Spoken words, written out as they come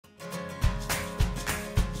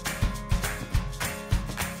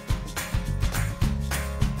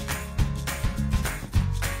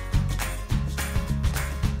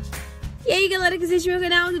galera que assiste meu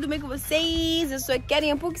canal, tudo bem com vocês? Eu sou a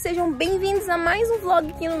Karen, que sejam bem-vindos a mais um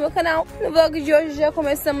vlog aqui no meu canal. No vlog de hoje já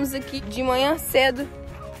começamos aqui de manhã cedo,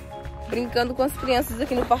 brincando com as crianças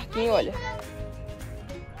aqui no parquinho, olha.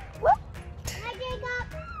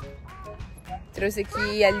 Trouxe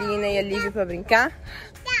aqui a Lina e a Lívia pra brincar.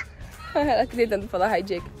 Ela tentando falar hi,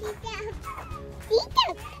 Jacob.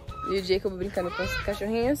 E o Jacob brincando com os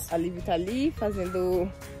cachorrinhos. A Lívia tá ali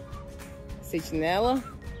fazendo sentinela.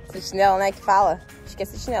 Sentinela, né, que fala? Acho que é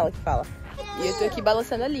sentinela que fala. E eu tô aqui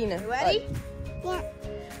balançando a Lina. Ready? Yeah.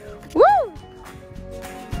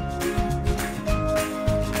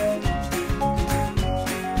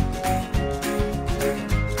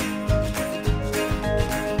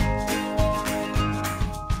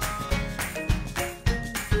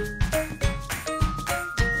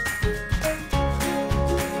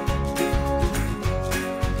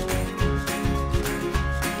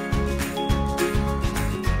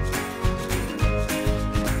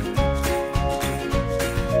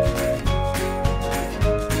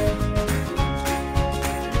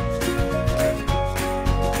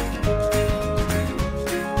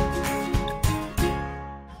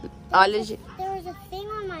 Olha, there was a thing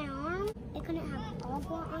on my arm. It couldn't have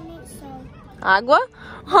agua on it, so. Água?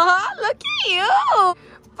 Oh, look at you!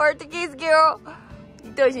 Portuguese girl.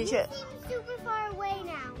 Então, gente. You're super far away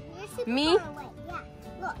now. You're super far away. Yeah.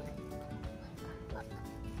 Look.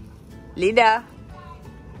 Lida.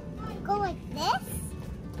 Go like this.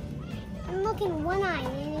 And look in one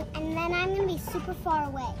eye, and then I'm gonna be super far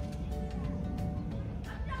away.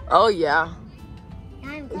 Oh yeah.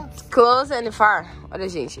 I'm close. It's close and far. Olha,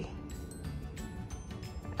 gente.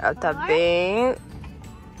 Ela tá bem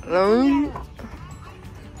longe.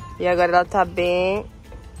 E agora ela tá bem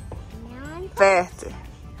perto.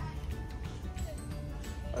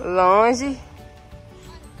 Longe.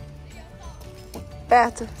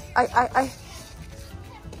 Perto. Ai, ai, ai.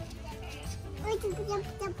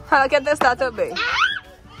 Ela quer testar também.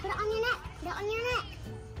 Put it on your neck. Put it on your neck.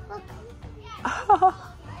 Look.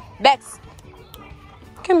 Bex.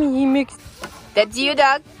 Come here, Mix. That's you,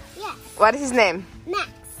 dog? Yes. What is his name? Max.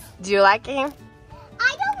 Do you like him?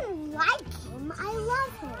 I don't like him. I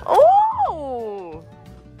love him. Oh!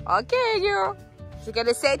 Okay, girl. Você quer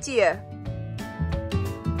descer, tia?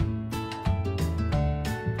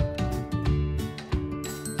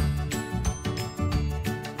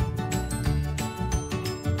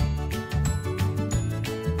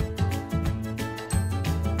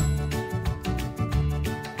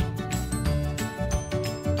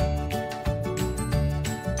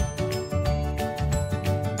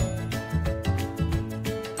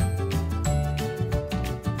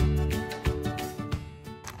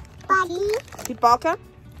 Pipoca?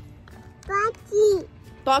 Pocky.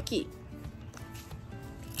 Pocky.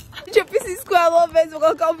 Eu fiz isso com ela uma vez. Vou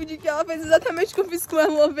colocar o vídeo que ela fez exatamente o que eu fiz com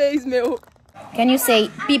ela uma vez, meu. Can you say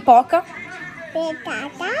pipoca?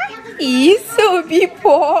 Pipoca. Isso,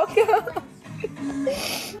 pipoca.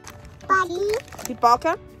 Pocky.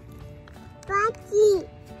 Pipoca? Pocky.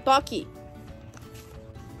 Pocky.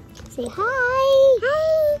 Say hi.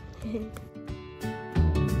 Hi.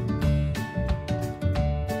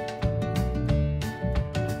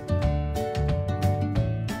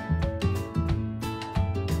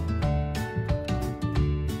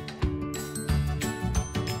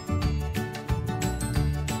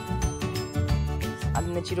 A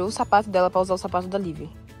Lina tirou o sapato dela pra usar o sapato da Lívia.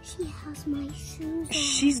 She has my shoes on.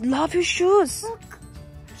 She loves your shoes. Look,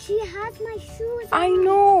 she has my shoes on. I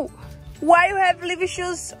know. Why you have Livy's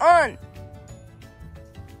shoes on?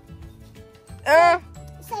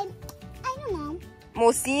 Say, I don't know.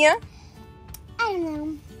 Mocinha? I don't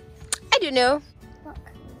know. I don't know. Look.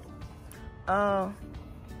 Oh.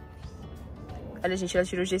 Olha, gente, ela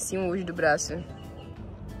tirou o gessinho hoje do braço.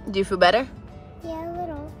 Do you feel better? Yeah, a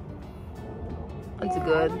little. That's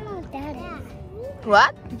good. I don't know what that is.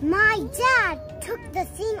 What? My dad took the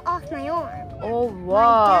thing off my arm. Oh,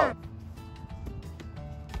 wow.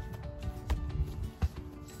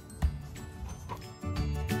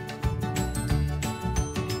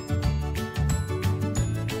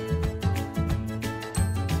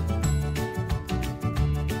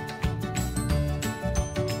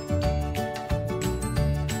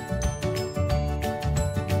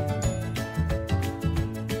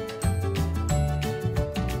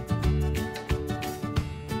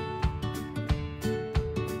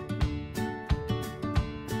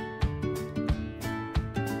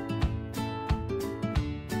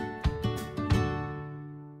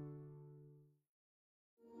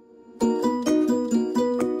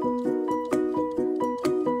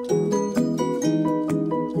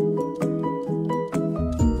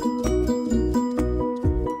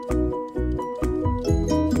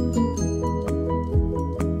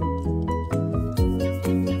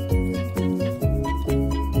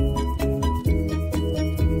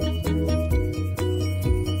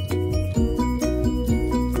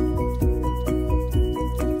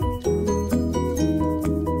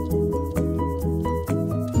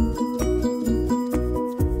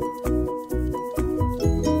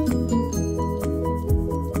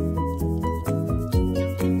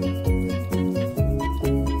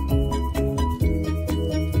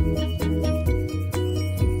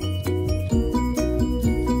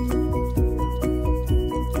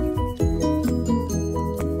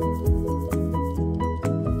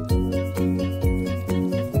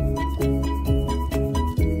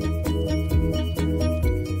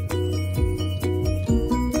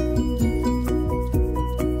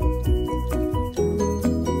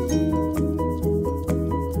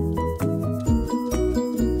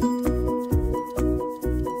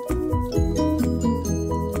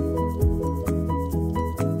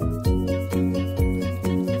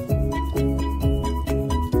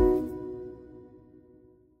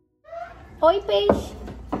 Oi, peixe.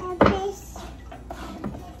 Peixe.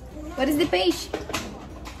 What is the peixe?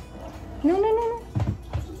 Não.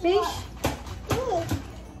 Peixe.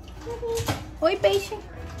 Oi, peixe.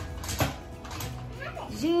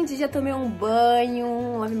 Gente, já tomei um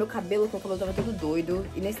banho, lavei meu cabelo, porque meu cabelo tava todo doido.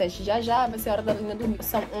 E nesse instante, já vai ser a hora da Lina dormir.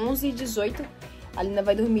 São 11h18. A Lina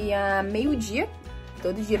vai dormir a meio-dia.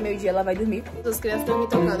 Todo dia, meio-dia, ela vai dormir. As crianças estão me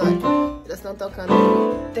tocando, olha. Elas estão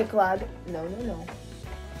tocando teclado. Não.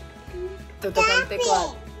 Tô tocando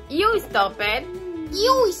teclado. You stop it.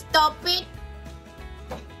 You stop it.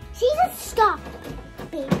 She's a stop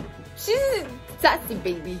baby. She's a sassy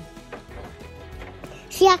baby.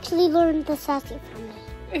 She actually learned the sassy from me.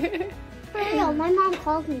 I know, my mom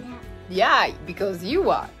calls me that. Yeah, because you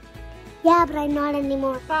are. Yeah, but I'm not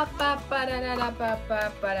anymore. Pa pa pararara pa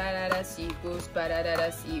pa pararara ciclos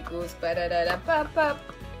pararara ciclos pararara pa pa.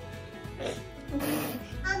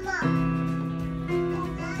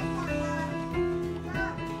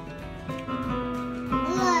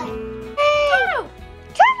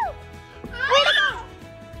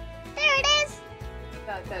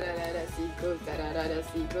 Tararara ciclos tararara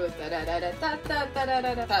ciclos tararara ta ta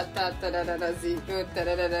tararara ta ta tararara ciclos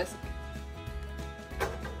tararara.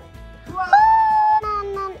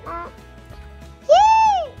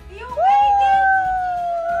 Yay! You made it!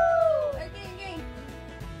 Again.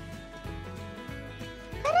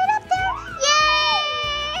 Put it up there!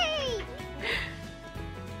 Yay!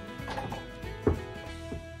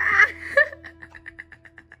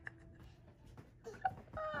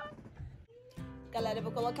 Galera, eu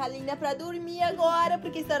vou colocar a Lina pra dormir agora,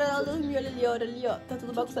 porque essa hora ela dormiu. Olha ali, ó. Tá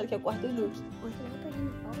tudo bagunçado aqui, é o quarto do Luke.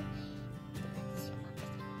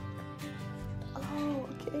 Oh,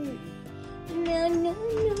 ok. No.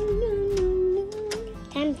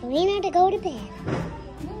 Time for Lena to go to bed.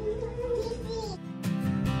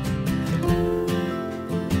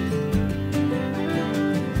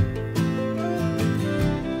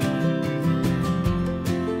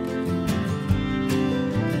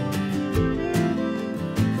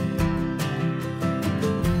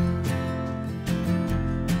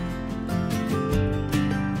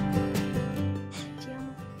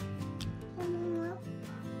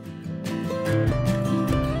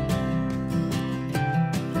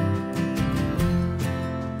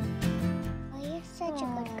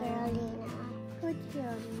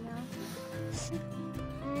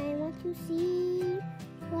 To see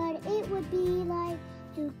what it would be like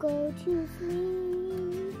to go to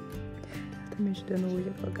sleep. Tá me ajudando hoje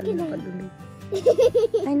a colocar a Lina pra dormir.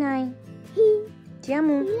 Nai. Te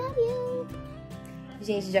amo. Love you.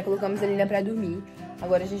 Gente, já colocamos a Lina pra dormir.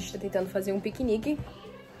 Agora a gente tá tentando fazer um piquenique.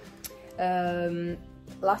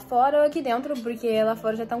 Lá fora ou aqui dentro, porque lá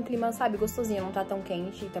fora já tá um clima, sabe, gostosinho. Não tá tão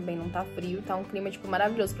quente e também não tá frio. Tá um clima, tipo,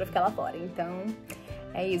 maravilhoso pra ficar lá fora. Então,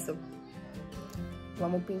 é isso.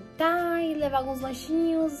 Vamos pintar e levar alguns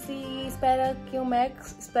lanchinhos e espero que o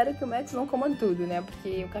Max não coma tudo, né?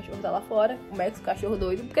 Porque o cachorro tá lá fora, o Max, o cachorro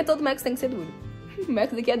doido, porque todo Max tem que ser doido. O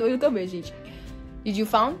Max aqui é doido também, gente. Did you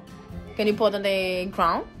found? Can you put on the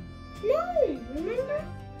ground? No, remember?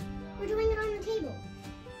 We're doing it on the table.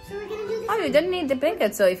 So we're gonna do this. Oh, you don't need the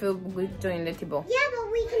blanket, so if you're doing the table. Yeah, but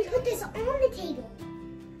we can put this on the table.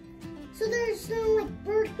 So there's no like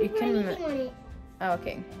bird poop or anything on it. Ah,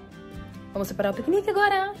 ok. Vamos separar o piquenique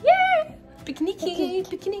agora. Yeah! Piquenique. Yeah,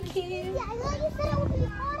 I thought you said it would be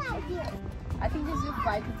hot out here. I think this is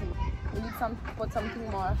right to do. We need to put something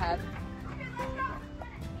more heavy.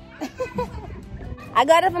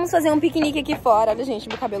 Agora vamos fazer um piquenique aqui fora. Olha, gente,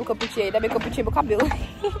 meu cabelo que eu puxei. Ainda bem que eu puxei meu cabelo.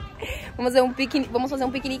 Vamos fazer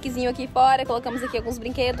um piqueniquezinho aqui fora. Colocamos aqui alguns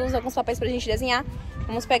brinquedos, alguns papéis pra gente desenhar.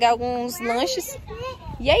 Vamos pegar alguns lanches.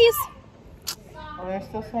 E é isso. Olha a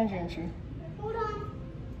situação, gente.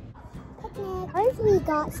 We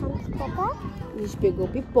got some pipoca. A gente pegou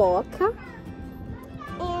pipoca.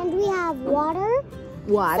 And we have water.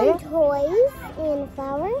 Water. Some toys and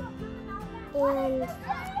flour. And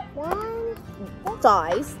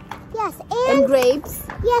toys. Yes, and grapes.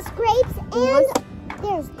 Yes, grapes. And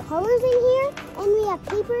there's colors in here. And we have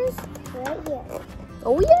papers right here.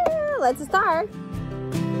 Oh yeah, let's start.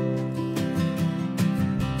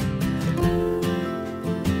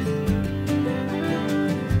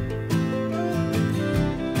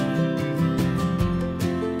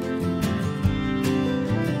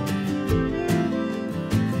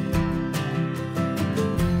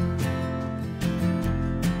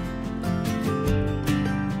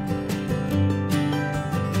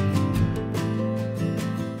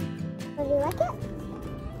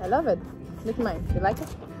 I love it. Look at mine. You like it?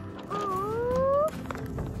 Aww.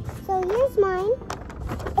 So here's mine.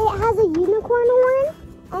 It has a unicorn horn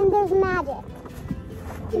and there's magic.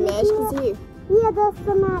 The magic is here. Yeah, that's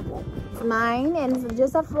the magic. It's mine, and it's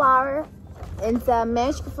just a flower. It's a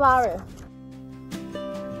magic flower.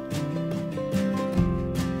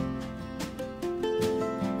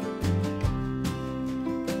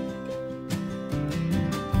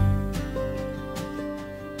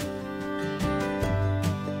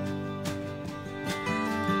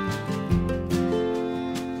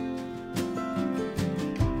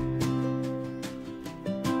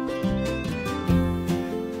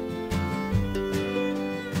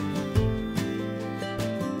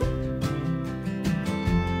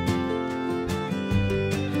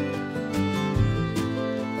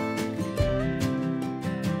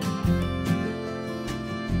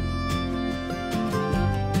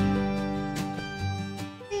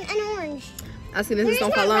 As crianças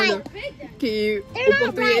estão falando que o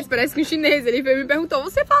português parece com o chinês. Ele me perguntou,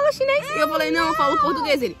 você fala chinês? E eu falei, não, eu falo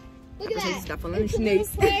português. Ele, você está falando chinês.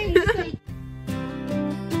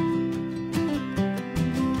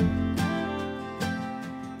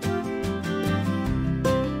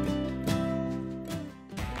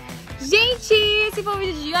 Gente, esse foi o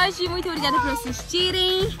vídeo de hoje. Muito obrigada por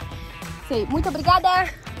assistirem. Muito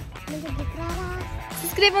obrigada. Se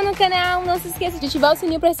inscrevam no canal, não se esqueça de ativar o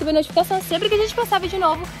sininho para receber notificação sempre que a gente postar vídeo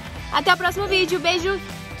novo. Até o próximo vídeo, beijo!